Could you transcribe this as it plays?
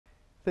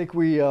I think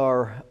we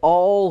are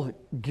all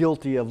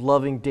guilty of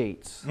loving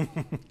dates.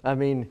 I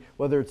mean,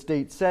 whether it's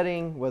date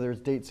setting, whether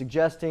it's date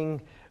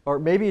suggesting, or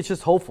maybe it's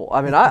just hopeful.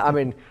 I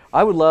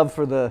would love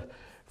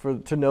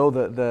to know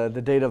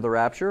the date of the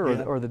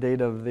rapture or the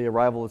date of the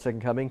arrival of the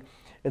second coming.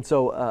 And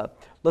so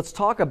let's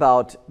talk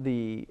about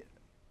the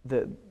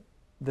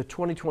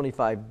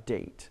 2025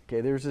 date. Okay,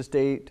 there's this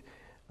date.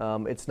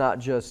 It's not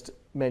just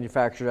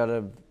manufactured out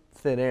of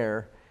thin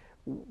air.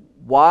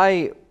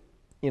 Why?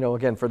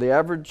 Again, for the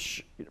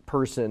average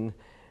person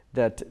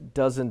that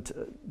doesn't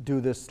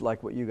do this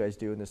like what you guys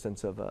do in the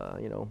sense of,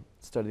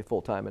 study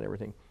full time and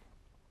everything,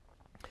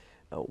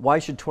 why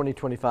should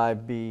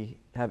 2025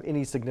 have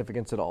any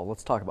significance at all?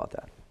 Let's talk about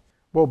that.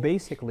 Well,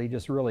 basically,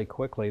 just really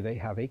quickly, they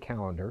have a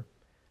calendar,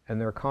 and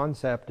their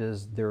concept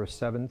is there are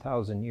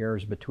 7,000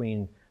 years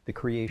between the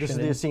creation. This is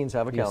the Essenes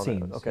have a calendar.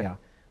 Essenes, okay. Yeah,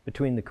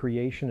 between the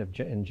creation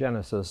in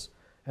Genesis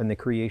and the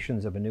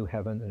creations of a new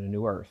heaven and a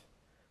new earth.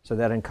 So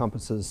that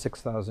encompasses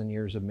 6,000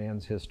 years of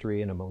man's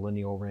history and a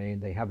millennial reign.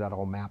 They have that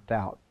all mapped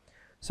out.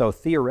 So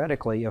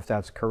theoretically, if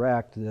that's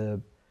correct,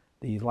 the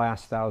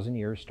last 1,000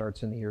 years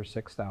starts in the year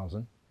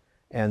 6,000,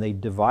 and they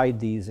divide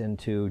these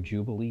into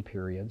jubilee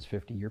periods,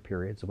 50-year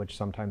periods, which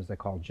sometimes they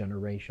call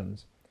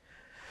generations.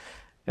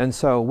 And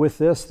so with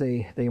this,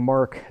 they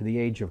mark the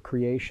age of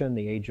creation,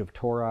 the age of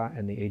Torah,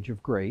 and the age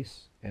of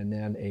grace, and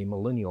then a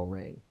millennial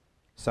reign.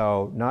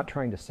 So not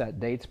trying to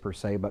set dates per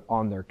se, but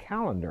on their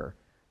calendar,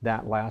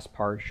 that last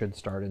part should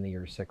start in the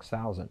year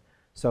 6,000.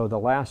 So the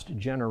last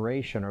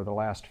generation or the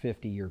last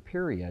 50-year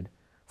period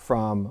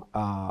from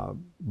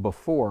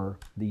before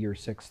the year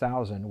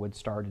 6,000 would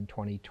start in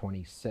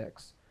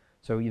 2026.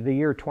 So the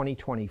year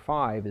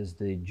 2025 is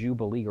the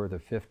Jubilee or the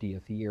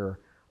 50th year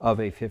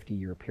of a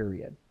 50-year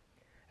period.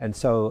 And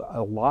so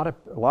a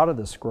lot of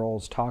the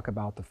scrolls talk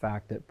about the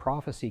fact that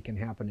prophecy can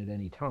happen at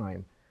any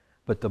time,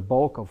 but the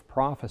bulk of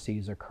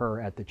prophecies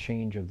occur at the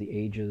change of the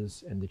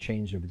ages and the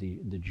change of the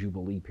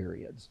Jubilee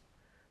periods.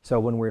 So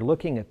when we're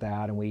looking at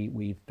that and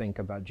we think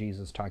about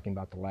Jesus talking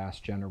about the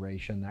last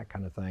generation, that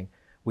kind of thing,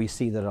 we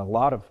see that a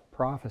lot of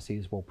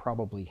prophecies will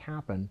probably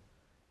happen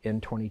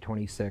in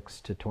 2026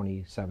 to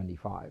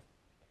 2075.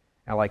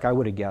 And like I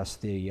would have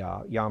guessed, the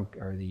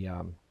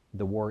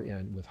war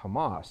with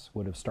Hamas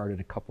would have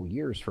started a couple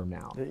years from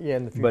now. Yeah,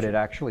 in the future. But it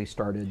actually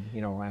started,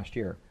 last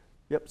year.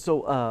 Yep.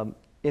 So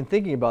in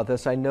thinking about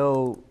this, I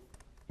know,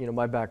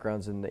 my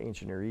background's in the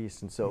ancient Near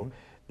East, and so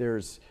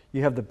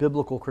you have the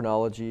biblical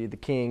chronology, the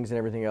kings and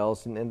everything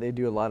else, and they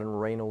do a lot in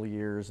regnal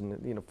years,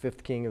 and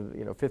fifth king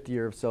of fifth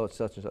year of such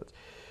and such.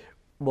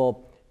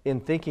 Well, in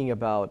thinking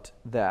about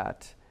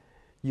that,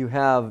 you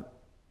have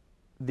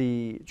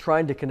the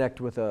trying to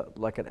connect with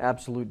an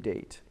absolute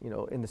date,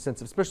 in the sense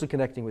of especially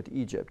connecting with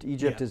Egypt.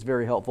 Egypt is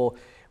very helpful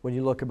when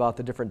you look about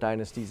the different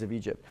dynasties of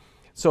Egypt.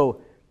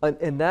 So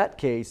in that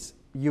case,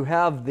 you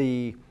have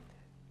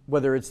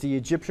whether it's the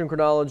Egyptian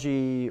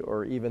chronology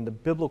or even the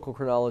biblical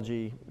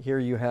chronology, here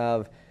you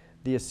have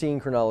the Essene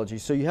chronology.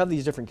 So you have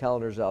these different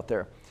calendars out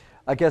there.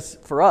 I guess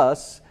for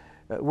us,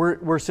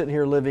 we're sitting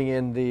here living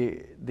in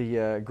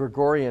the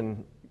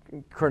Gregorian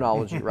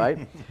chronology,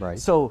 right? Right.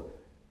 So,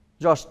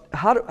 Josh,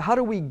 how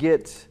do we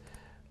get,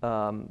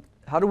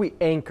 how do we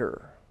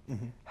anchor?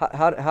 Mm-hmm.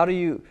 How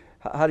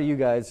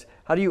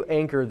do you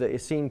anchor the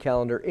Essene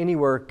calendar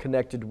anywhere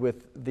connected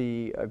with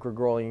the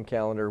Gregorian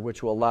calendar,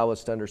 which will allow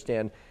us to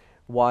understand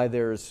why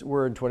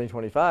we're in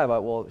 2025?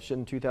 Well,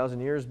 shouldn't 2,000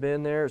 years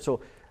been there?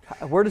 So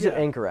where does it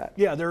anchor at?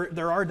 Yeah,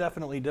 there are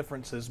definitely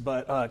differences,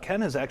 but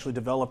Ken has actually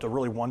developed a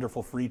really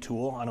wonderful free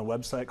tool on a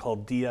website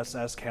called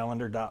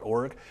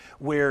dsscalendar.org,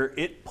 where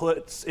it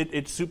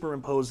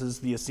superimposes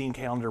the Essene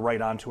calendar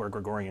right onto our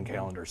Gregorian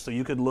calendar. So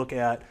you could look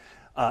at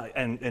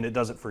and it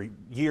does it for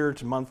year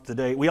to month to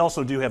day. We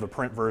also do have a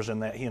print version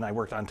that he and I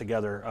worked on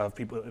together.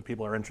 If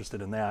people are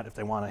interested in that, if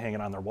they want to hang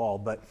it on their wall.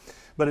 But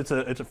it's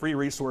a free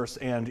resource,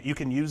 and you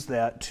can use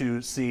that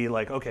to see,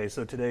 like, okay,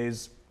 so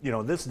today's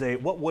this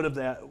date, what would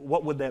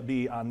that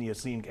be on the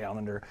Essene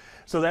calendar?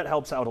 So that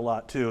helps out a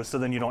lot too. So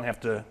then you don't have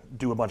to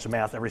do a bunch of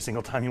math every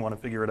single time you want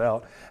to figure it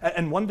out.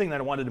 And one thing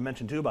that I wanted to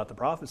mention too about the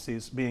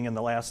prophecies being in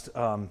the last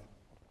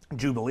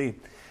Jubilee.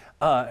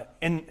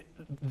 In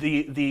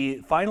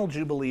the final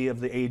Jubilee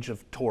of the age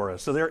of Torah,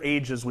 so their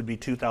ages would be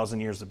 2,000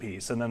 years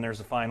apiece, and then there's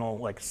a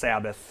final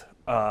Sabbath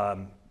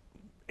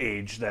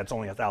age that's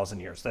only 1,000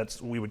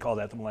 years. We would call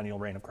that the millennial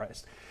reign of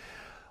Christ.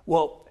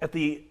 Well, at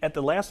the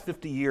last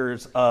 50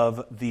 years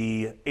of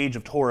the age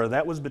of Torah,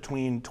 that was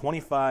between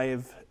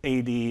 25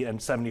 AD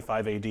and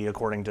 75 AD,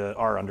 according to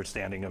our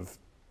understanding of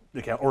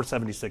or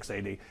 76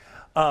 AD.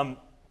 But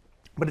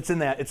it's in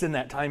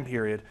that time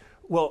period.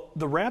 Well,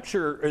 the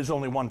rapture is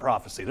only one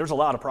prophecy. There's a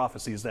lot of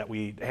prophecies that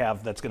we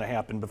have that's going to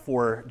happen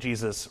before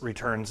Jesus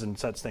returns and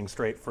sets things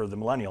straight for the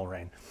millennial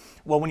reign.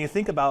 Well, when you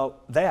think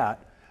about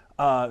that,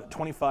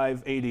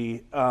 25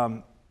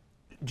 AD,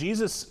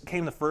 Jesus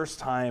came the first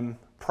time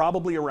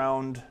probably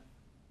around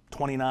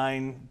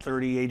 29,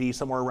 30 AD,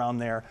 somewhere around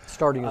there.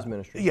 Starting his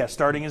ministry. Yeah,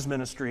 starting his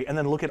ministry. And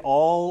then look at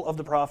all of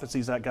the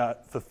prophecies that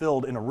got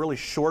fulfilled in a really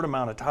short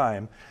amount of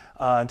time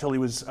until he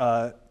was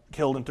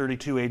killed in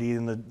 32 AD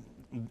in the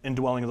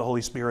indwelling of the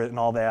Holy Spirit and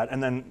all that,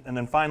 and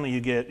then finally you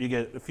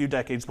get a few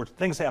decades where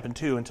things happen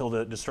too until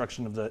the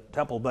destruction of the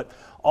temple. But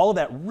all of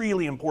that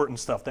really important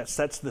stuff that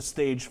sets the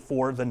stage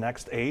for the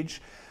next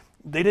age,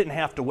 they didn't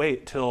have to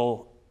wait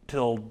till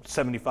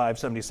 75,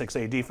 76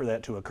 AD for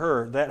that to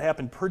occur. That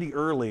happened pretty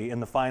early in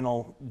the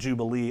final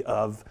jubilee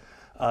of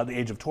the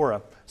age of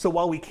Torah. So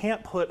while we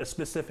can't put a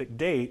specific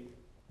date,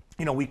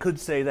 we could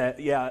say that,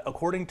 yeah,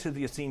 according to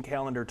the Essene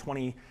calendar,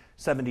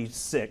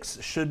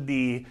 2076 should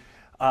be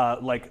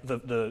like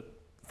the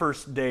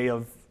first day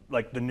of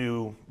like the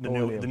new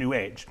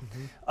age,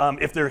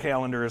 if their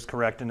calendar is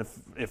correct and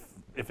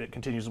if it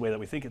continues the way that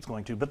we think it's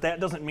going to. But that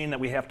doesn't mean that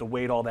we have to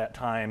wait all that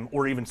time,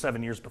 or even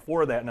 7 years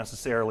before that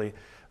necessarily,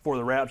 for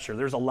the rapture.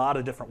 There's a lot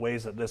of different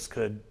ways that this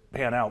could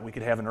pan out. We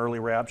could have an early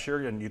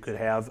rapture, and you could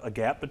have a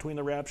gap between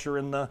the rapture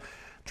and the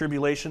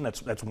tribulation.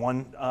 That's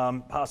one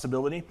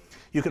possibility.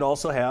 You could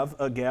also have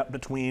a gap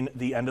between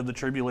the end of the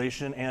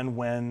tribulation and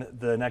when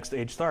the next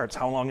age starts.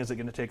 How long is it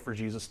going to take for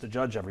Jesus to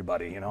judge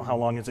everybody? How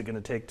long is it going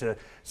to take to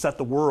set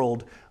the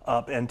world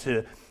up and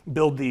to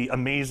build the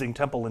amazing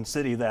temple and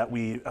city that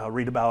we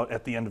read about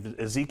at the end of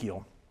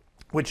Ezekiel?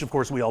 Which, of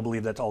course, we all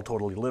believe that's all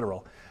totally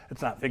literal.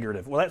 It's not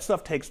figurative. Well, that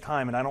stuff takes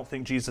time, and I don't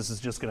think Jesus is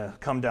just going to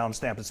come down,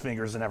 snap his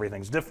fingers, and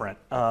everything's different.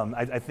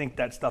 I think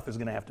that stuff is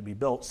going to have to be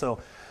built.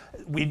 So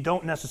we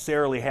don't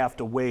necessarily have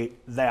to wait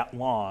that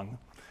long.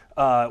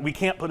 We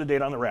can't put a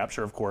date on the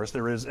rapture, of course.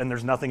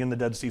 There's nothing in the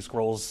Dead Sea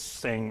Scrolls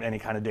saying any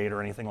kind of date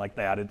or anything like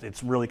that.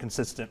 It's really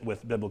consistent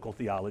with biblical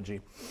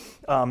theology.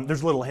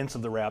 There's little hints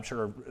of the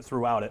rapture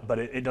throughout it, but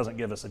it doesn't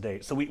give us a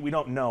date. So we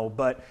don't know.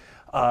 But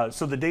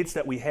so the dates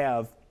that we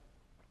have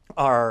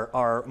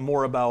are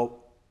more about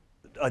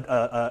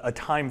a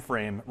time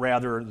frame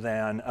rather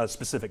than a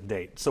specific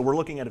date. So we're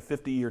looking at a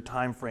 50-year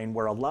time frame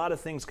where a lot of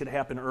things could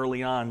happen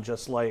early on,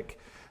 just like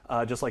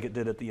it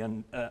did at the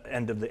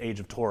end of the age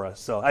of Torah.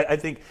 So I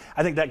think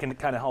that can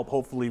kind of help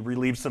hopefully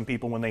relieve some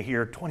people when they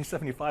hear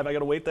 2075. I got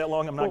to wait that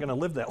long. I'm not going to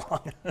live that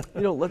long.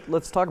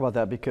 Let's talk about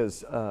that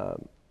because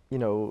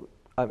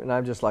and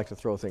I just like to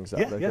throw things out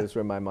because it's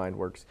where my mind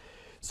works.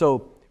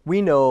 So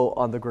we know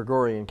on the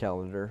Gregorian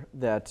calendar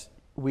that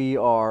we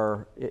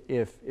are,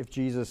 if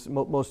Jesus,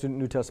 most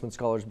New Testament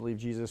scholars believe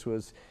Jesus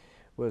was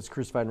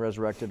crucified and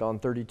resurrected on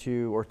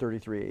 32 or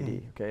 33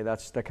 AD. Okay,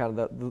 that's the kind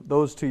of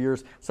those 2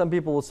 years. Some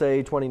people will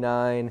say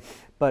 29,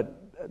 but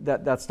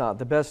that's not.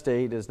 The best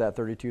date is that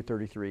 32,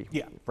 33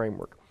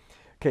 framework.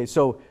 Okay,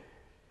 so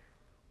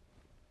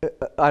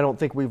I don't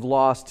think we've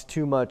lost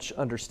too much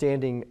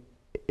understanding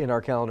in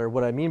our calendar.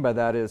 What I mean by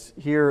that is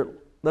here,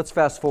 let's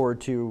fast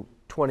forward to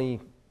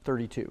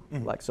 2032.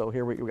 Like, so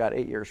here we got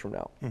 8 years from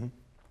now.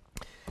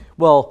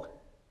 Well,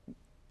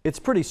 it's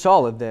pretty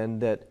solid then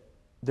that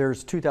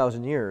there's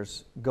 2,000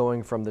 years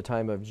going from the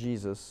time of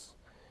Jesus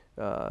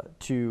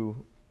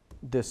to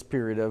this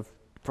period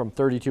from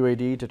 32 AD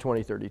to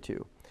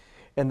 2032.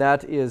 And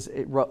that's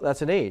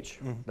an age.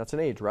 That's an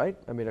age, right?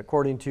 I mean,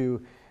 according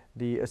to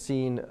the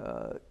Essene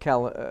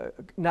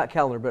not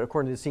calendar, but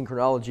according to the Essene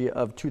chronology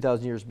of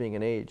 2,000 years being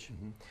an age.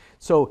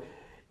 So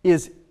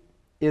is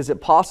it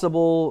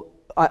possible,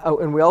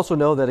 and we also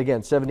know that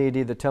again, 70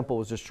 AD the temple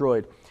was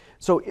destroyed.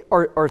 So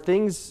are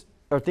things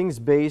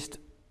based?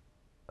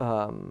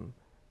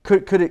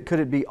 Could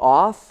it be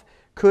off?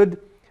 Could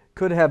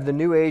have the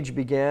new age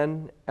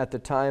began at the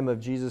time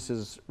of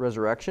Jesus'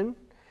 resurrection,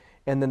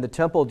 and then the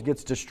temple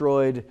gets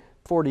destroyed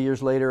 40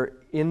 years later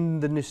in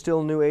the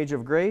still new age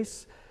of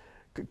grace?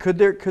 Could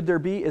there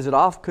be? Is it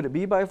off? Could it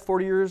be by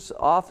 40 years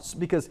off?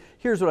 Because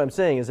here's what I'm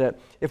saying: is that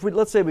if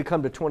let's say we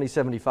come to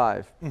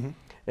 2075,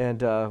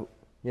 and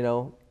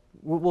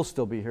we'll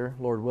still be here,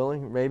 Lord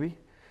willing, maybe.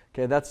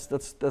 Okay,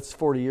 that's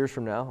 40 years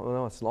from now. Oh,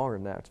 no, it's longer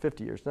than that. It's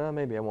 50 years. No,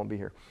 maybe I won't be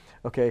here.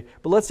 Okay,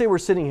 but let's say we're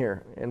sitting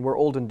here and we're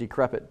old and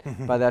decrepit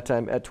by that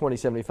time at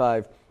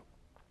 2075.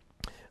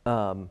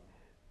 Now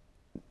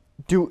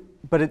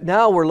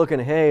we're looking,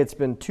 hey, it's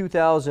been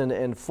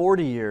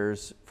 2,040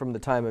 years from the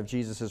time of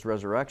Jesus'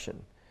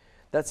 resurrection.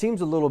 That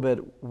seems a little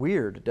bit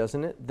weird,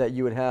 doesn't it? That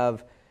you would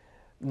have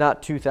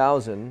not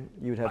 2,000,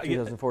 you would have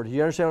 2040. Do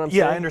you understand what I'm saying?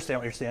 Yeah, I understand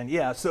what you're saying.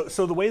 Yeah,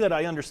 so the way that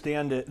I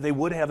understand it, they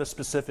would have a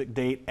specific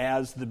date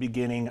as the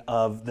beginning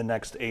of the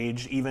next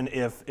age, even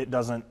if it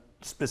doesn't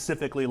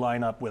specifically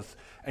line up with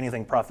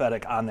anything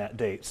prophetic on that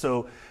date.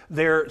 So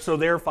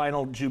their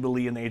final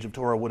jubilee in the age of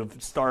Torah would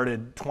have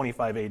started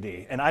 25 AD,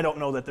 and I don't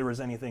know that there was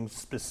anything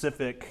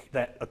specific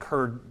that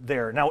occurred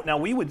there. Now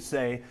we would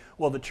say,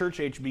 well, the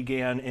church age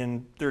began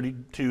in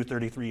 32,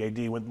 33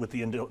 AD with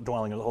the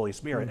indwelling of the Holy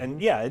Spirit,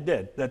 and yeah, it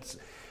did.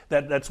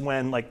 That's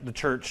when like the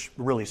church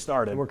really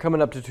started. And we're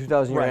coming up to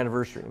 2,000-year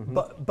anniversary.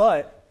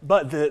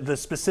 But the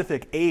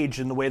specific age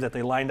and the way that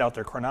they lined out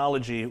their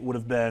chronology would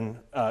have been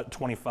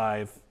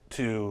 25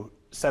 to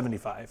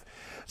 75.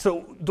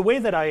 So the way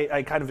that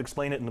I kind of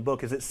explain it in the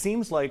book is it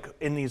seems like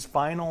in these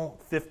final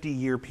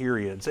 50-year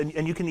periods,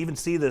 and you can even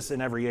see this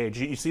in every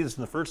age. You see this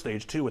in the first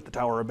age too with the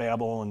Tower of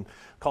Babel and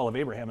Call of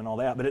Abraham and all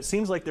that, but it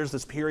seems like there's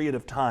this period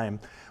of time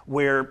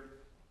where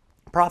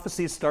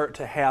prophecies start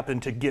to happen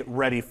to get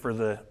ready for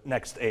the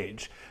next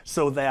age,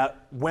 so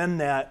that when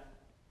that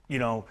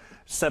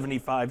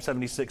 75,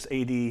 76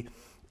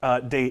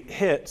 AD date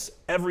hits,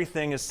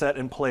 everything is set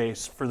in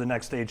place for the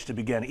next age to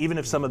begin, even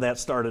if some of that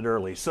started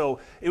early. So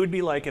it would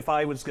be like if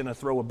I was going to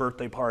throw a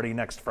birthday party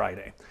next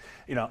Friday.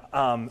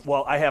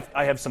 Well, I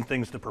have some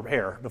things to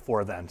prepare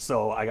before then.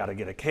 So I got to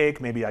get a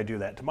cake. Maybe I do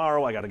that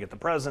tomorrow. I got to get the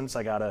presents.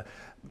 I got to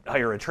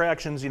hire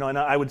attractions. And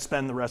I would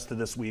spend the rest of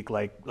this week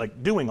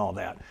like doing all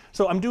that.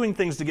 So I'm doing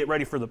things to get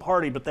ready for the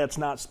party, but that's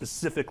not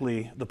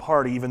specifically the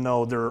party, even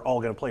though they're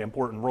all going to play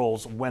important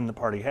roles when the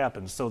party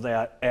happens. So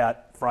that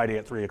at Friday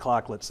at 3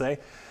 o'clock, let's say,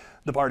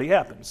 the party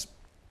happens.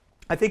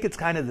 I think it's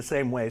kind of the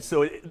same way.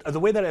 So the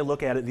way that I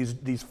look at it,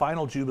 these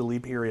final Jubilee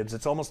periods,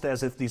 it's almost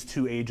as if these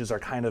two ages are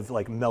kind of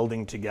like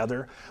melding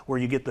together, where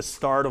you get the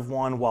start of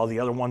one while the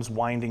other one's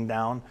winding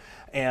down.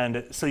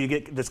 And so you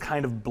get this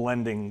kind of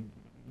blending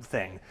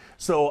thing.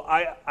 So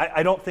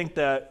I don't think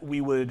that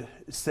we would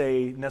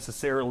say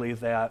necessarily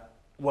that,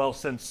 well,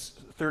 since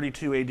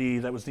 32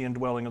 AD, that was the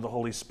indwelling of the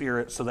Holy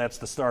Spirit, so that's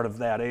the start of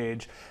that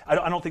age.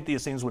 I don't think the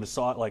Essenes would have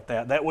saw it like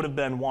that. That would have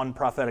been one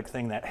prophetic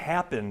thing that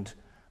happened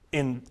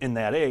in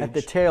that age. At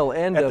the tail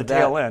end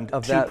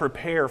to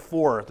prepare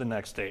for the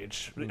next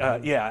age.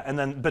 But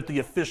the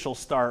official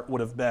start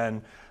would have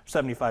been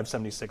 75,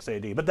 76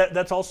 AD. But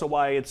that's also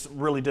why it's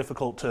really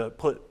difficult to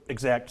put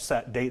exact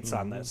set dates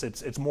on this.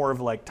 It's more of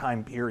like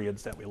time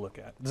periods that we look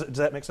at. Does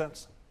that make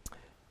sense?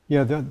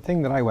 Yeah, the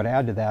thing that I would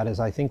add to that is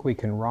I think we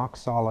can rock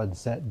solid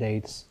set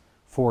dates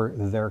for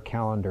their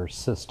calendar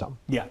system.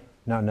 Yeah.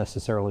 Not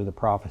necessarily the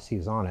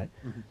prophecies on it.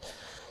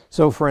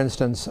 So for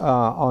instance,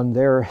 on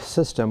their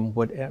system,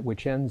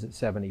 which ends at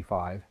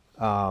 75,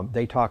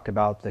 they talked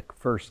about the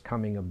first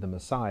coming of the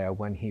Messiah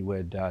when he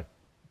would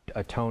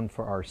atone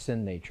for our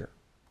sin nature.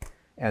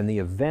 And the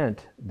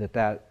event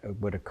that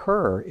would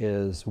occur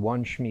is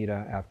one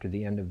Shemitah after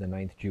the end of the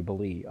 9th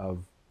Jubilee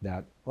of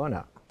that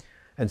Una.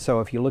 And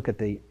so if you look at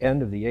the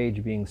end of the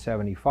age being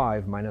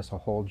 75 minus a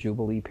whole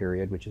Jubilee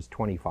period, which is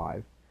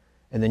 25,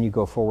 and then you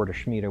go forward a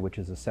Shemitah, which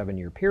is a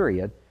 7-year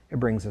period, it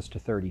brings us to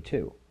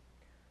 32.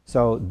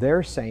 So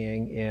they're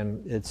saying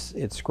it's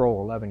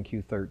scroll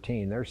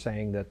 11Q13, they're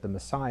saying that the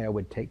Messiah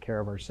would take care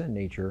of our sin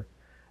nature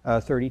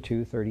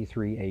 32,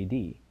 33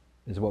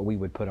 AD is what we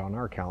would put on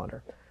our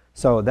calendar.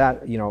 So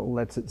that,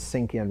 lets it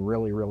sink in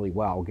really, really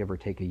well, give or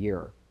take a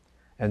year.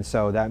 And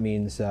so that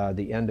means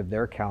the end of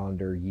their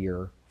calendar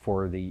year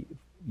for the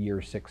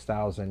year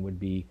 6000 would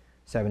be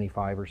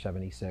 75 or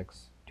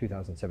 76,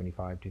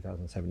 2075,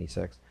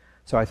 2076.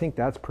 So I think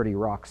that's pretty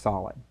rock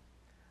solid.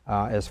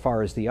 As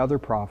far as the other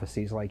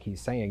prophecies, like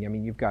he's saying,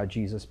 you've got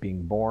Jesus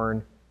being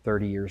born,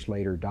 30 years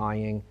later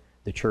dying,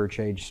 the church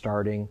age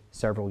starting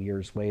several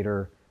years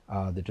later,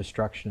 the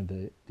destruction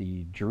of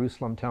the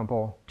Jerusalem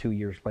temple 2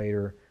 years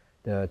later,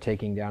 the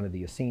taking down of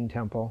the Essene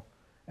temple,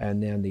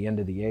 and then the end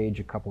of the age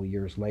a couple of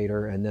years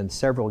later, and then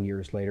several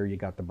years later you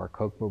got the Bar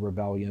Kokhba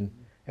rebellion,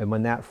 and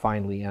when that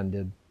finally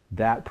ended,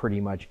 that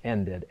pretty much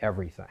ended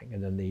everything,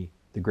 and then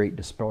the great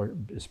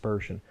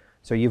dispersion.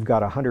 So you've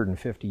got a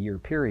 150-year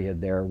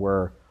period there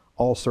where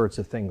all sorts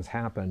of things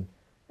happen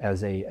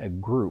as a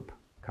group,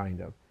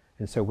 kind of.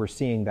 And so we're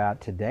seeing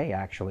that today,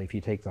 actually. If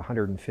you take the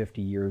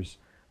 150 years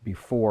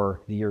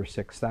before the year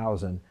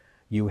 6000,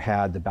 you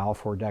had the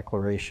Balfour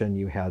Declaration,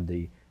 you had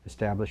the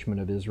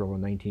establishment of Israel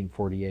in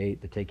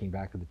 1948, the taking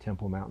back of the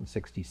Temple Mount in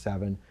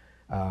 67,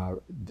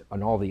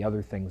 and all the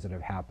other things that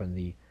have happened,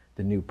 the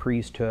new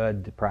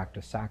priesthood, the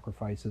practice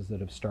sacrifices that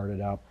have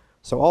started up.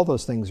 So all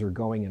those things are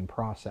going in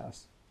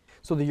process.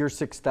 So the year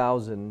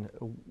 6000,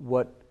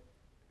 what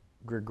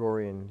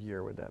Gregorian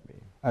year would that be?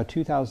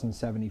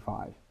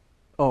 2075.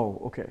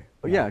 Oh, okay.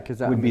 Oh, yeah, because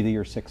that would be the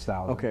year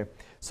 6000. Okay.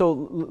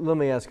 So let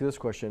me ask you this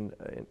question,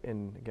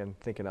 and again,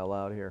 thinking out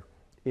loud here,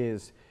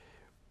 is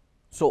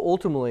so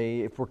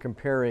ultimately, if we're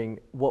comparing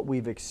what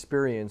we've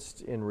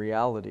experienced in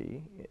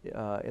reality,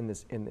 in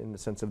the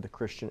sense of the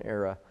Christian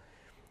era,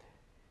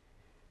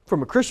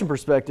 from a Christian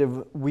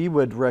perspective, we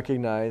would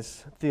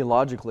recognize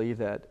theologically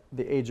that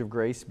the age of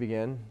grace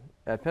began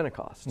at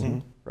Pentecost,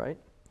 right?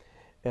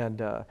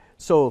 And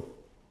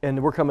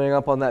and we're coming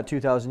up on that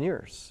 2,000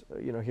 years.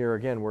 Here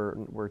again, we're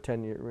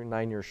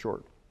 9 years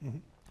short,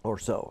 or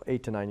so,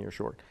 8 to 9 years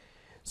short.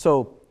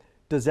 So,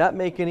 does that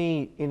make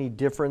any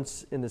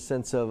difference in the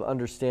sense of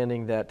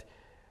understanding that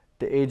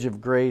the age of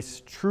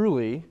grace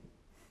truly,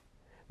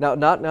 now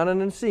not in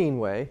an obscene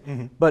way,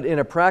 but in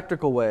a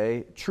practical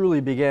way,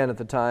 truly began at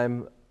the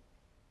time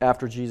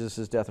after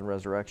Jesus' death and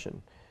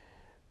resurrection?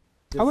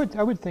 I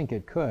would think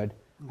it could,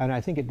 and I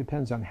think it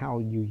depends on how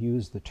you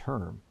use the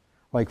term.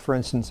 Like, for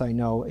instance, I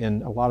know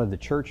in a lot of the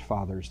church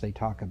fathers, they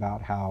talk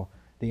about how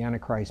the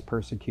Antichrist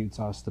persecutes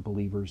us, the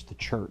believers, the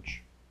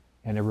church.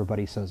 And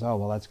everybody says, oh,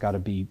 well, that's got to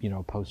be,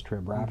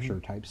 post-trib rapture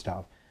type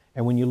stuff.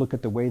 And when you look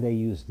at the way they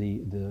use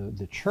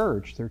the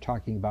church, they're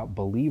talking about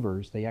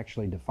believers. They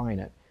actually define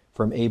it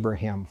from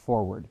Abraham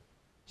forward.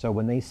 So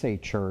when they say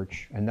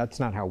church, and that's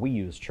not how we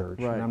use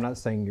church, right. And I'm not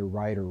saying you're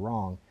right or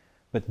wrong,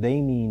 but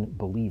they mean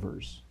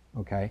believers,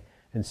 okay?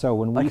 And so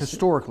when Like we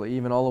historically,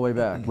 even all the way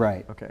back.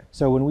 right. Okay.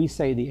 So when we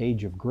say the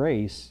age of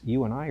grace,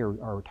 you and I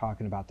are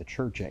talking about the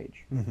church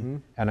age. Mm-hmm.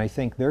 And I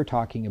think they're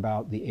talking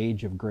about the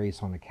age of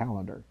grace on a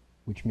calendar,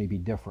 which may be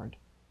different.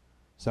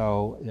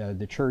 So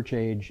the church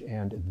age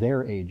and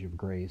their age of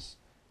grace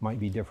might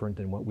be different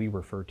than what we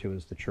refer to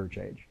as the church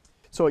age.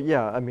 So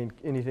yeah, I mean,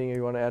 anything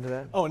you want to add to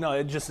that? Oh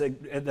no,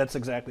 that's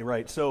exactly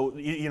right. So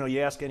you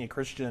ask any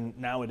Christian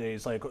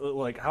nowadays,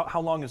 like how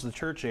long is the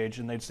church age,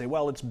 and they'd say,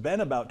 well, it's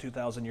been about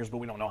 2,000 years, but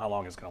we don't know how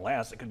long it's going to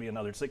last. It could be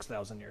another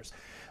 6,000 years.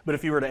 But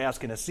if you were to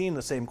ask an Essene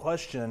the same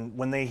question,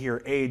 when they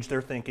hear age,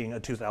 they're thinking a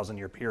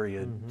 2,000-year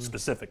period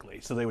specifically.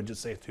 So they would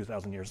just say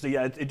 2,000 years. So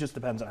yeah, it just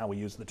depends on how we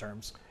use the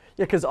terms.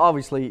 Yeah, because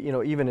obviously,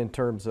 even in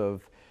terms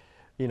of,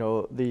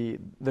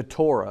 the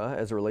Torah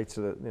as it relates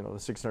to the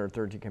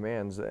 613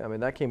 commands. I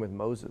mean, that came with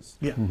Moses.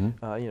 Yeah. In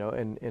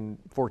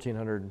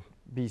 1400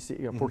 BC,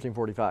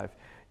 1445,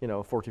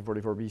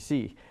 1444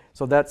 BC.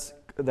 So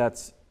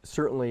that's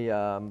certainly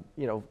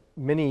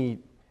many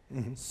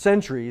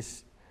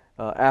centuries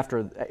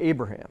after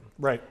Abraham.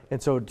 Right.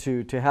 And so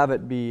to have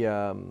it be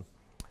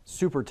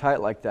super tight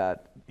like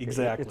that.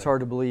 Exactly. It's hard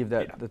to believe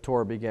that the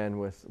Torah began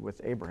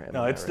with Abraham.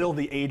 No, it's still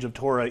the age of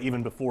Torah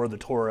even before the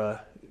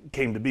Torah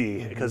came to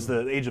be, because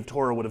the age of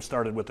Torah would have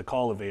started with the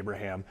call of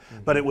Abraham.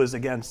 But it was,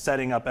 again,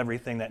 setting up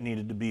everything that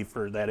needed to be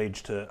for that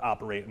age to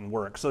operate and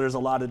work. So there's a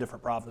lot of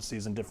different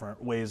prophecies and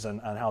different ways on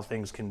how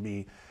things can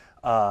be,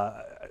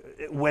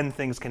 when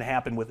things can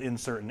happen within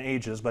certain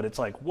ages. But it's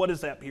like, what is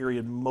that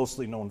period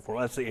mostly known for?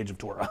 Well, that's the age of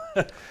Torah.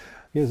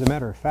 As a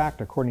matter of fact,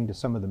 according to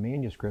some of the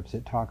manuscripts,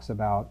 it talks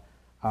about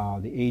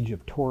the age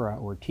of Torah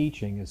or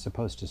teaching is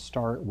supposed to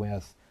start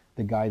with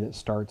the guy that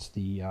starts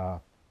the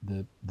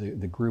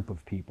group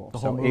of people. The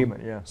whole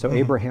movement, yeah. So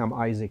Abraham,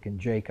 Isaac, and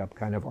Jacob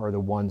kind of are the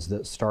ones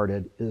that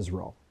started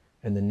Israel,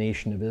 and the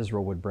nation of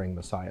Israel would bring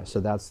Messiah.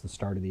 So that's the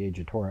start of the age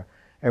of Torah.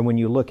 And when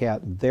you look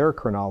at their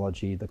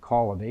chronology, the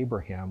call of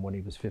Abraham when he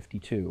was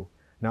 52,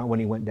 not when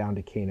he went down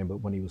to Canaan, but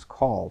when he was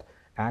called,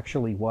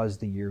 actually was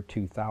the year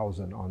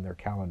 2000 on their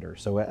calendar.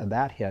 So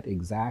that hit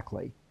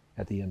exactly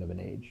at the end of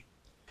an age.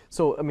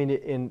 So I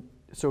mean,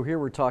 so here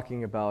we're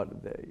talking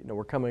about,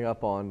 we're coming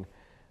up on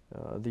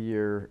the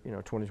year,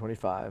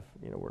 2025.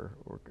 We're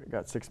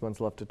got 6 months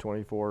left to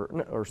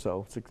 24 or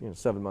so,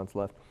 7 months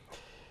left.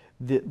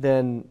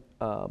 Then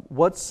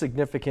what's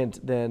significant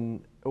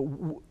then,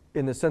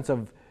 in the sense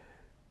of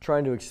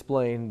trying to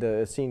explain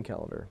the Essene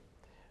calendar?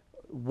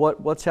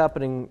 What's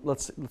happening?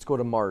 Let's go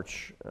to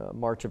March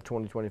of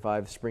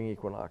 2025, spring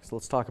equinox.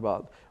 Let's talk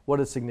about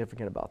what is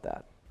significant about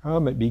that.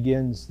 It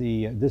begins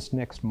this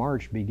next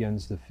March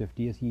begins the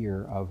 50th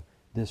year of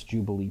this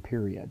Jubilee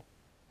period.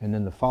 And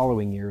then the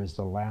following year is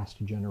the last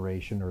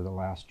generation or the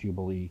last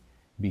Jubilee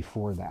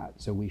before that.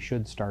 So we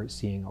should start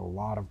seeing a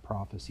lot of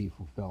prophecy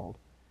fulfilled.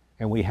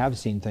 And we have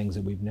seen things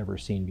that we've never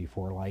seen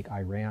before, like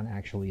Iran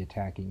actually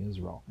attacking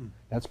Israel.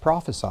 That's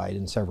prophesied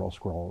in several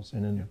scrolls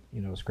and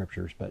in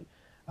scriptures, but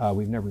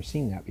we've never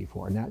seen that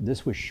before. And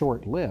this was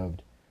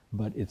short-lived,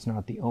 but it's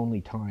not the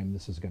only time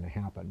this is going to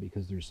happen,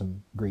 because there's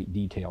some great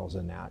details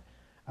in that.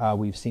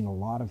 We've seen a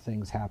lot of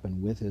things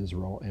happen with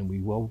Israel, and we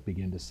will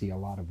begin to see a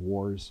lot of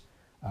wars,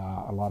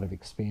 a lot of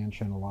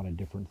expansion, a lot of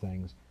different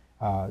things.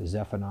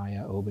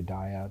 Zephaniah,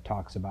 Obadiah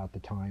talks about the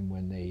time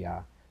when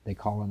they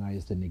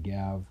colonized the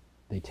Negev,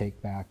 they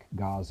take back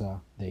Gaza,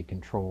 they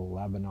control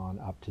Lebanon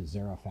up to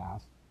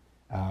Zarephath,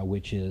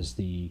 which is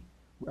the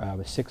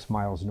 6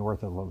 miles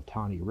north of the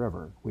Litani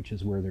River, which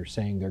is where they're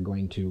saying they're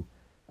going to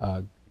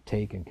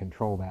take and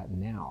control that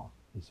now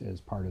as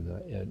part of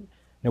the...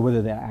 Now,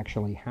 whether that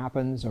actually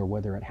happens or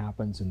whether it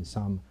happens and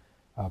some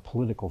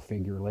political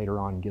figure later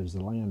on gives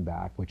the land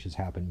back, which has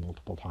happened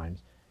multiple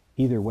times,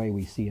 either way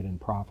we see it in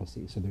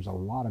prophecy. So there's a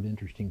lot of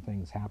interesting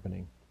things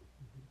happening.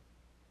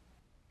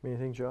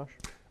 Anything, Josh?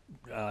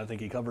 I think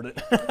he covered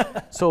it.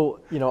 So,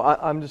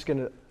 I'm just going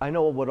to, I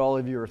know what all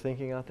of you are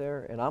thinking out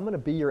there, and I'm going to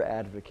be your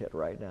advocate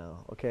right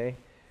now, okay?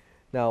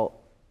 Now,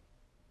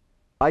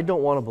 I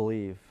don't want to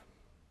believe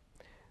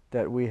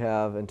that we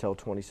have until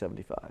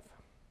 2075,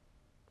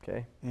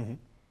 okay? Mm-hmm.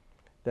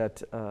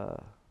 That...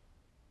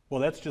 well,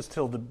 that's just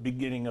till the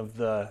beginning of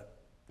the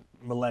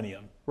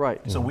millennium.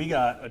 Right. So we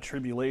got a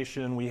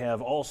tribulation, we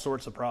have all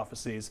sorts of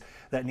prophecies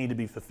that need to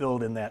be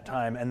fulfilled in that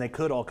time, and they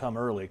could all come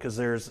early, because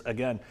there's,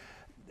 again,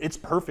 it's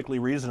perfectly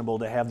reasonable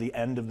to have the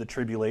end of the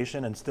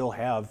tribulation and still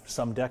have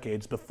some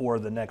decades before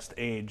the next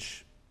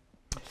age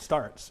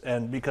starts,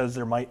 and because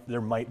there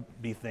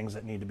might be things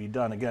that need to be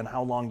done. Again,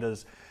 how long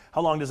does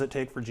it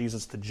take for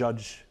Jesus to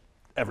judge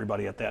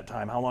everybody at that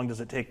time? How long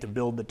does it take to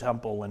build the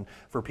temple and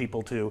for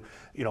people to,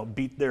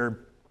 beat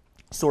their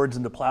swords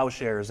into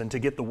plowshares and to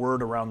get the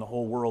word around the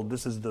whole world?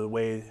 This is the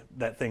way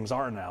that things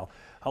are now.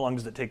 How long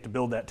does it take to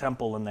build that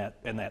temple in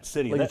that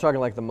city? You're talking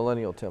like the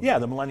millennial temple. Yeah,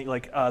 the millennial,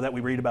 that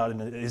we read about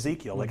in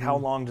Ezekiel. Like, how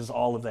long does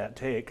all of that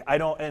take? I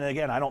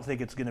don't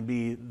think it's going to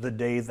be the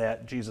day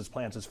that Jesus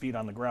plants his feet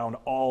on the ground,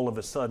 all of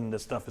a sudden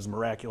this stuff is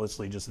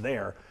miraculously just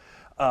there.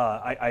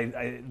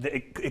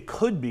 It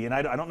could be, and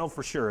I don't know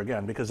for sure,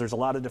 again, because there's a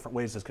lot of different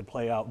ways this could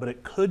play out, but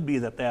it could be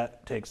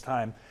that takes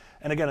time.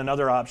 And again,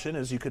 another option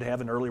is you could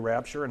have an early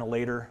rapture and a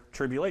later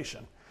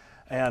tribulation.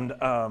 And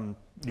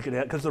you could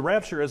have, because the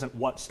rapture isn't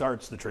what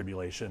starts the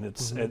tribulation.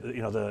 It's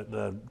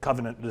the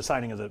covenant, the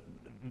signing of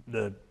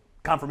the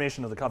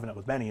confirmation of the covenant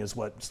with many is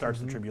what starts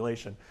the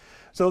tribulation.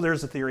 So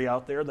there's a theory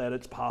out there that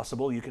it's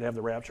possible you could have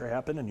the rapture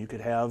happen, and you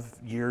could have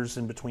years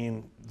in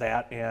between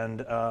that and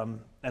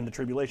the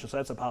tribulation. So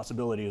that's a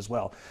possibility as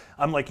well.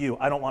 I'm like you.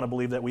 I don't want to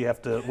believe that we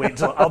have to wait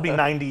until I'll be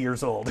 90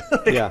 years old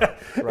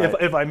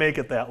if I make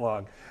it that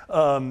long.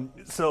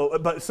 So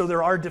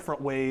there are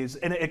different ways,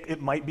 and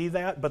it might be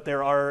that, but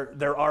there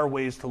are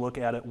ways to look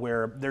at it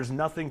where there's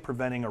nothing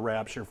preventing the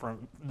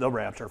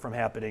rapture from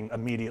happening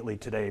immediately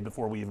today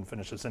before we even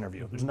finish this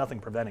interview. There's nothing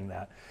preventing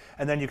that,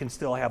 and then you can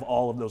still have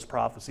all of those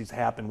prophecies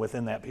happen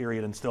within that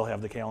period and still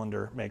have the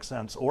calendar make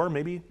sense. Or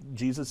maybe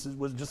Jesus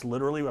was just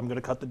literally, I'm going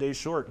to cut the days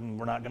short, and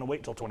we're not going to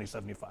wait till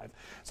 2075.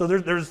 So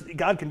there's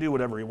God can do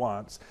whatever He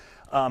wants,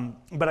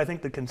 but I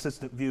think the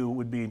consistent view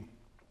would be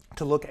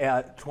to look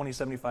at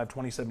 2075,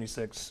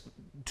 2076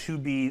 to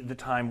be the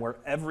time where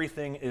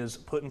everything is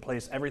put in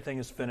place, everything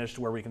is finished,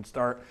 where we can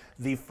start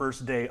the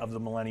first day of the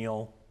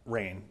millennial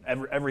reign.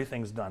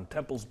 Everything's done.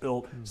 Temples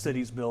built,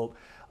 cities built.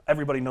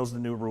 Everybody knows the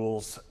new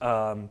rules.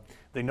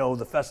 They know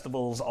the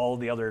festivals. All of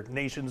the other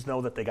nations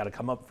know that they got to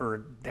come up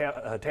for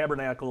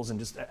tabernacles, and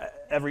just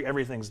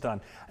everything's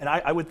done. And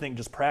I would think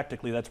just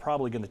practically that's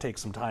probably going to take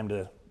some time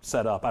to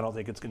set up. I don't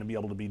think it's going to be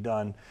able to be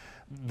done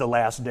the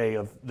last day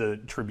of the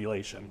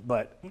tribulation.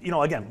 But,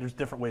 again, there's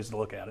different ways to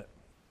look at it.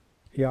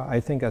 Yeah, I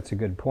think that's a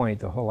good point.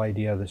 The whole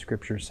idea of the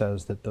scripture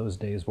says that those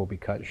days will be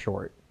cut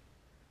short.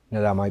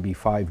 Now, that might be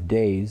 5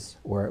 days,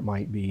 or it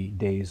might be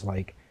days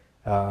like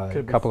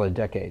a couple of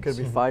decades. Could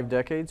it be 5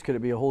 decades? Could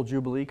it be a whole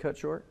jubilee cut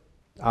short?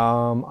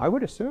 I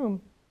would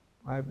assume.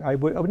 I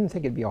wouldn't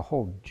think it'd be a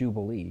whole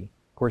jubilee.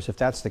 Of course, if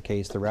that's the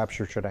case, the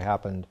rapture should have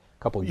happened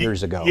a couple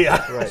years ago.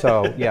 Yeah. Right.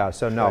 So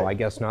no, right. I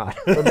guess not.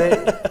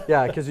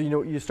 Because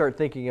you start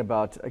thinking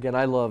about, again,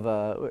 I love,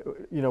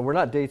 we're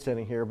not date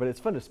setting here, but it's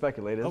fun to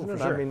speculate, isn't it?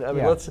 Sure. I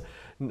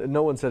mean,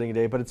 no one's setting a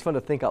date, but it's fun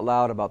to think out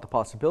loud about the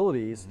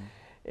possibilities,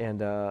 and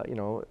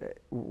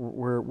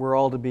we're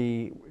all to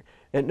be,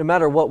 and no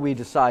matter what we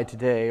decide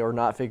today or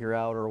not figure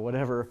out or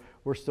whatever,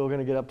 we're still going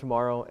to get up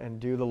tomorrow and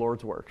do the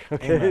Lord's work.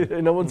 Okay,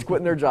 no one's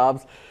quitting their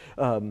jobs.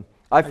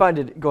 I find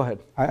it. Go ahead.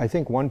 I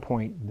think one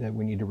point that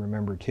we need to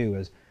remember too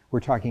is we're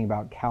talking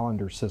about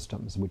calendar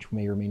systems, which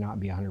may or may not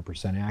be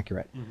 100%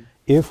 accurate.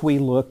 If we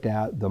looked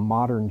at the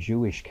modern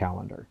Jewish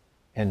calendar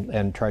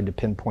and tried to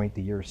pinpoint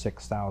the year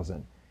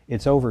 6000,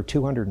 it's over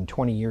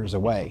 220 years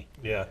away.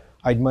 Yeah.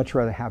 I'd much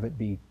rather have it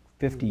be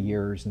 50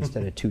 years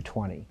instead of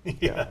 220.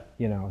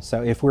 Yeah.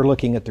 So if we're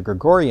looking at the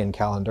Gregorian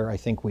calendar, I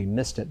think we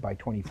missed it by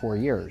 24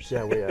 years.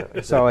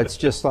 Yeah, So it's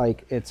just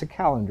like, it's a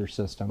calendar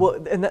system.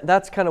 Well, and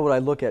that's kind of what I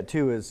look at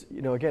too is,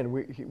 again,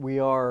 we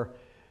are,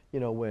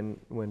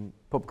 when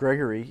Pope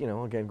Gregory,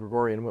 again,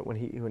 Gregorian,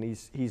 when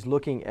he's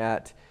looking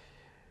at,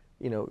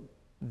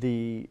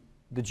 the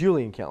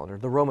Julian calendar,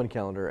 the Roman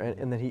calendar,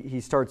 and then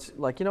he starts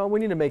like, we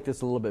need to make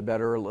this a little bit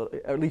better,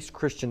 at least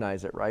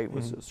Christianize it, right?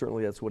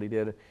 Certainly that's what he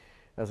did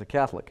as a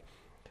Catholic.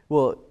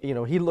 Well,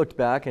 he looked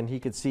back and he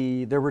could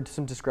see there were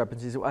some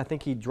discrepancies. I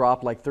think he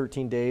dropped like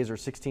 13 days or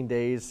 16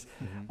 days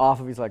off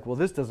of. He's like, well,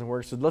 this doesn't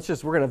work. So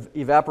we're going to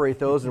evaporate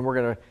those and we're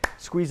going to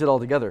squeeze it all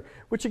together.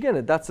 Which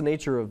again, that's the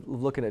nature of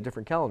looking at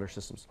different calendar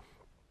systems.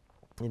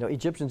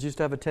 Egyptians used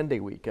to have a 10-day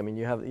week. I mean,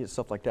 you have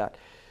stuff like that.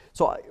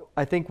 So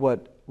I think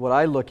what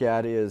I look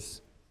at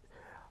is,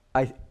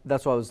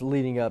 that's what I was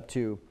leading up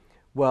to.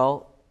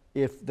 Well,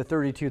 if the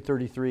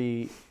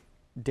 32-33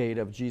 date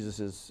of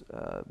Jesus'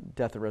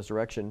 death and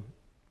resurrection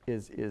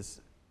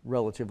is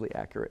relatively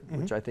accurate,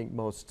 which I think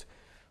most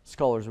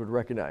scholars would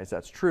recognize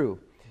that's true,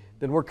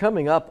 then we're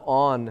coming up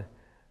on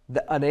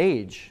an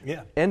age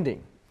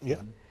ending. Yeah.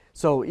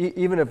 So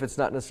even if it's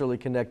not necessarily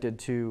connected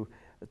to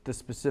the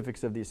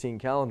specifics of the Essene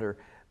calendar,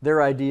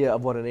 their idea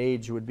of what an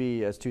age would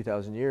be as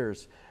 2,000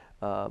 years,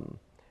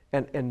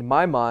 and in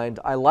my mind,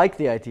 I like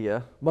the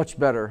idea much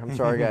better. I'm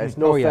sorry, guys.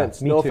 No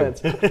offense. No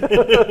offense.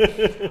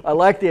 I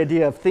like the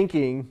idea of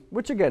thinking,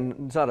 which again,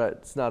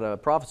 it's not a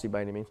prophecy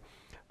by any means,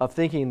 of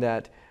thinking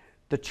that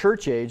the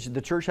church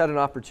had an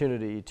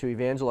opportunity to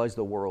evangelize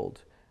the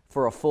world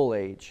for a full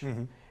age,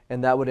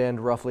 and that would end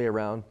roughly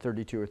around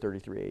 32 or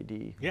 33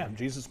 AD. Yeah,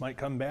 Jesus might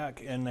come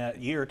back in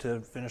that year to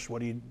finish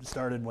what he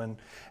started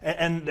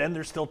and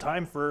there's still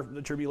time for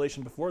the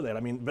tribulation before that. I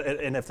mean,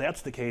 and if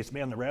that's the case,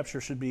 man, the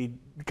rapture should be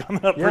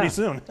coming up pretty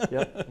soon.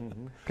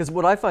 Because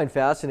what I find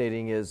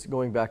fascinating is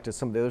going back to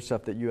some of the other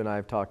stuff that you and I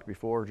have talked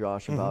before,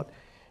 Josh, about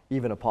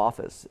even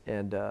Apophis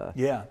and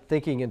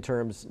thinking in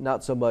terms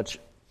not so much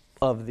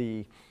of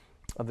the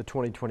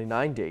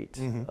 2029 date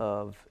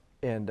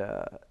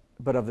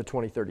but of the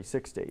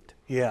 2036 date.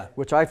 Yeah.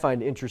 Which I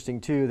find interesting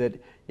too,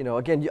 that,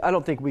 again, I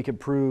don't think we could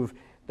prove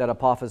that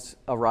Apophis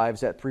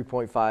arrives at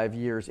 3.5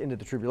 years into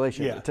the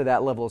tribulation to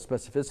that level of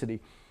specificity.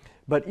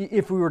 But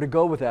if we were to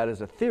go with that as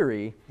a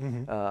theory,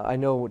 I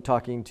know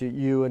talking to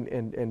you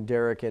and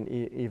Derek and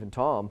even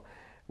Tom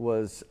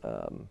was,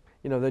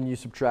 then you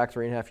subtract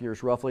 3.5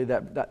 years roughly.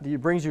 That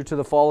it brings you to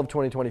the fall of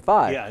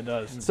 2025. Yeah, it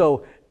does.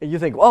 So you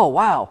think, oh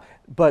wow,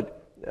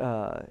 but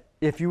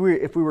if we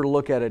were to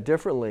look at it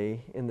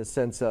differently in the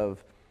sense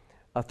of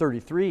a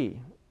 33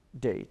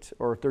 date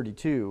or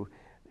 32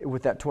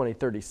 with that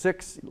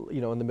 2036,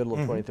 in the middle of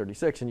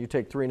 2036, and you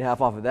take 3.5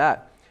 off of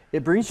that,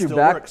 it brings you Still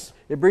back. works.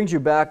 It brings you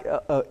back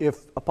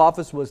if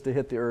Apophis was to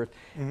hit the earth,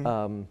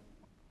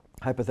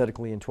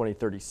 hypothetically in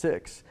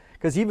 2036.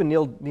 Because even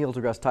Neil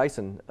deGrasse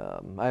Tyson,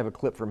 I have a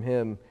clip from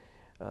him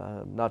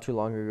not too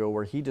long ago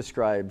where he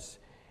describes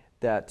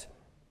that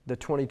the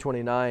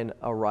 2029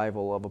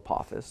 arrival of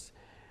Apophis.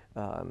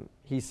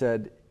 He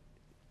said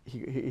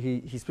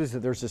he specifically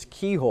said there's this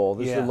keyhole.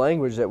 This is the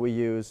language that we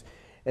use,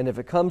 and if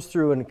it comes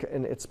through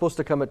and it's supposed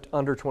to come at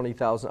under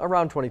 20,000,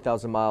 around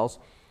 20,000 miles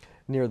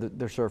near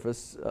the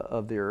surface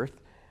of the Earth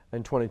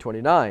in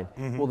 2029.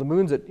 Well, the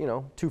moon's at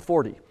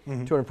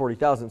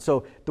 240,000.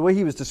 So the way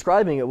he was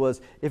describing it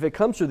was, if it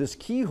comes through this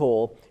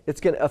keyhole,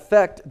 it's going to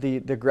affect the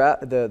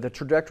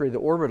trajectory, the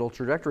orbital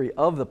trajectory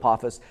of the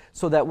Apophis,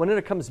 so that when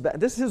it comes back,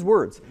 this is his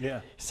words.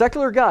 Yeah.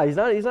 Secular guy, he's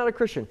not a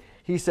Christian.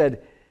 He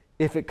said,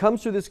 if it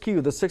comes through this the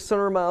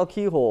 600-mile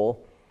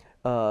keyhole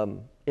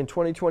in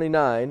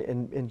 2029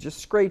 and just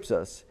scrapes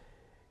us,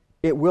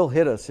 it will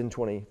hit us in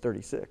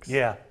 2036.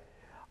 Yeah.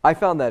 I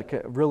found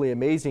that really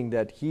amazing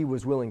that he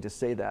was willing to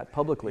say that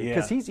publicly,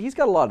 because he's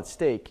got a lot at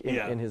stake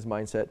in his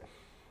mindset.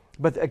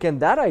 But again,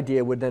 that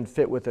idea would then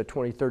fit with a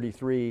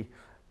 2033.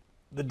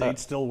 The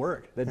dates still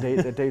work.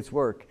 The dates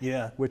work.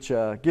 Yeah. Which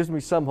gives me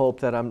some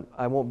hope that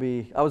I won't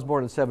be. I was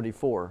born in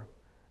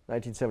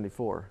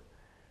 1974.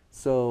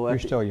 So You're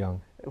still young.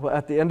 Well,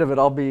 at the end of it,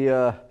 I'll be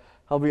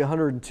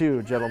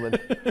 102, gentlemen.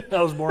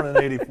 I was born in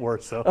 '84,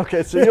 so.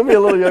 Okay, so you'll be a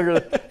little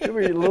younger. You'll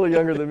be a little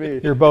younger than me.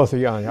 You're both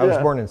young. I was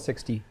born in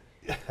 60.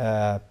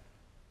 When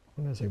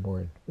was I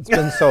born? It's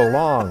been so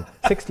long.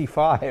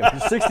 65. You're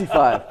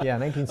 65. Yeah,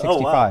 1965.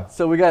 Oh, wow.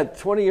 So we got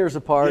 20 years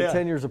apart, Yeah.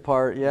 10 years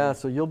apart. Yeah,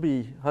 so you'll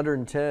be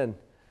 110,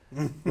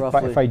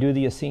 roughly. If I do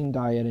the Essene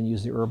diet and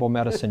use the herbal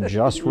medicine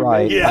just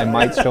right, I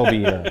might still be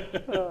here.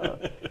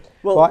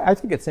 Well, I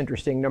think it's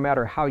interesting, no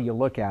matter how you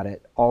look at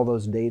it, all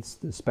those dates,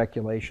 the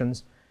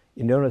speculations,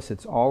 you notice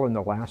it's all in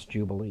the last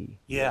Jubilee,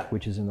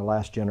 which is in the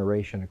last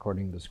generation,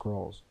 according to the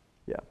scrolls.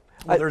 Yeah.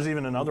 Well, there's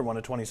even another one,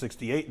 a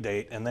 2068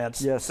 date, and that's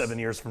 7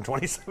 years from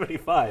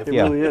 2075. It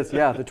really is, the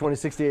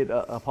 2068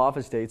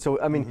 Apophis date. So,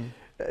 I mean,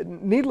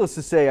 needless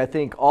to say, I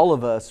think all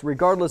of us,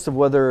 regardless of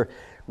whether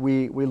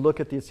we look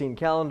at the Essene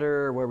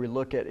calendar or where we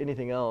look at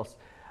anything else,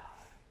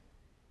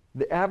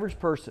 the average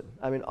person,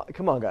 I mean,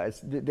 come on,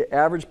 guys, the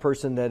average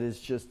person that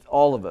is just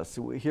all of us,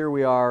 here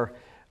we are,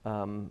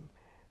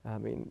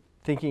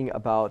 thinking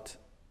about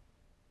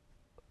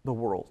the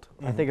world.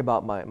 I think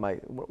about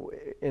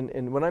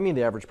and when I mean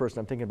the average person,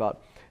 I'm thinking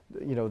about,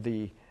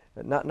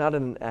 not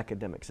in an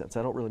academic sense.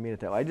 I don't really mean it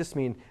that way. I just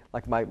mean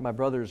like my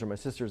brothers or my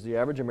sisters, the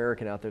average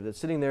American out there that's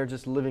sitting there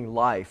just living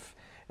life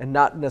and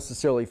not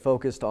necessarily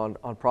focused on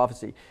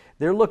prophecy.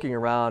 They're looking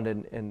around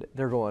and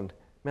they're going,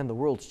 man, the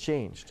world's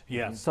changed.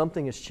 Yeah.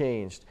 Something has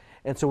changed.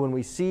 And so when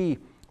we see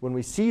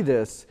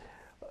this,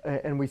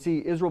 and we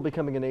see Israel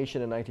becoming a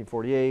nation in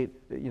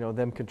 1948,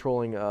 them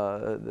controlling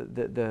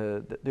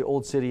the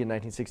old city in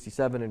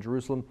 1967 in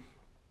Jerusalem.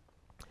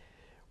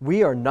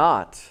 We are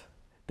not.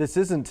 This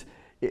isn't.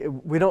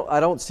 I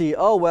don't see.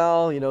 Oh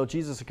well,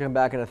 Jesus will come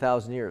back in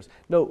 1,000 years.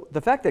 No, the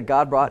fact that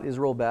God brought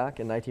Israel back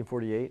in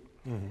 1948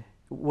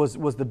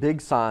 was the big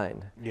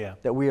sign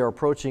that we are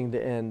approaching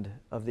the end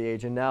of the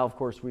age. And now, of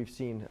course, we've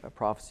seen a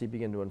prophecy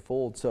begin to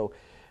unfold. So,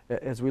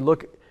 as we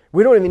look,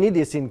 we don't even need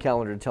the Essene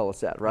calendar to tell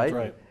us that, right? That's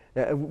right.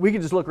 We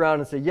can just look around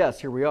and say,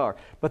 yes, here we are.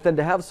 But then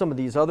to have some of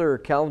these other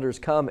calendars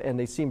come and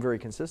they seem very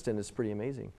consistent is pretty amazing.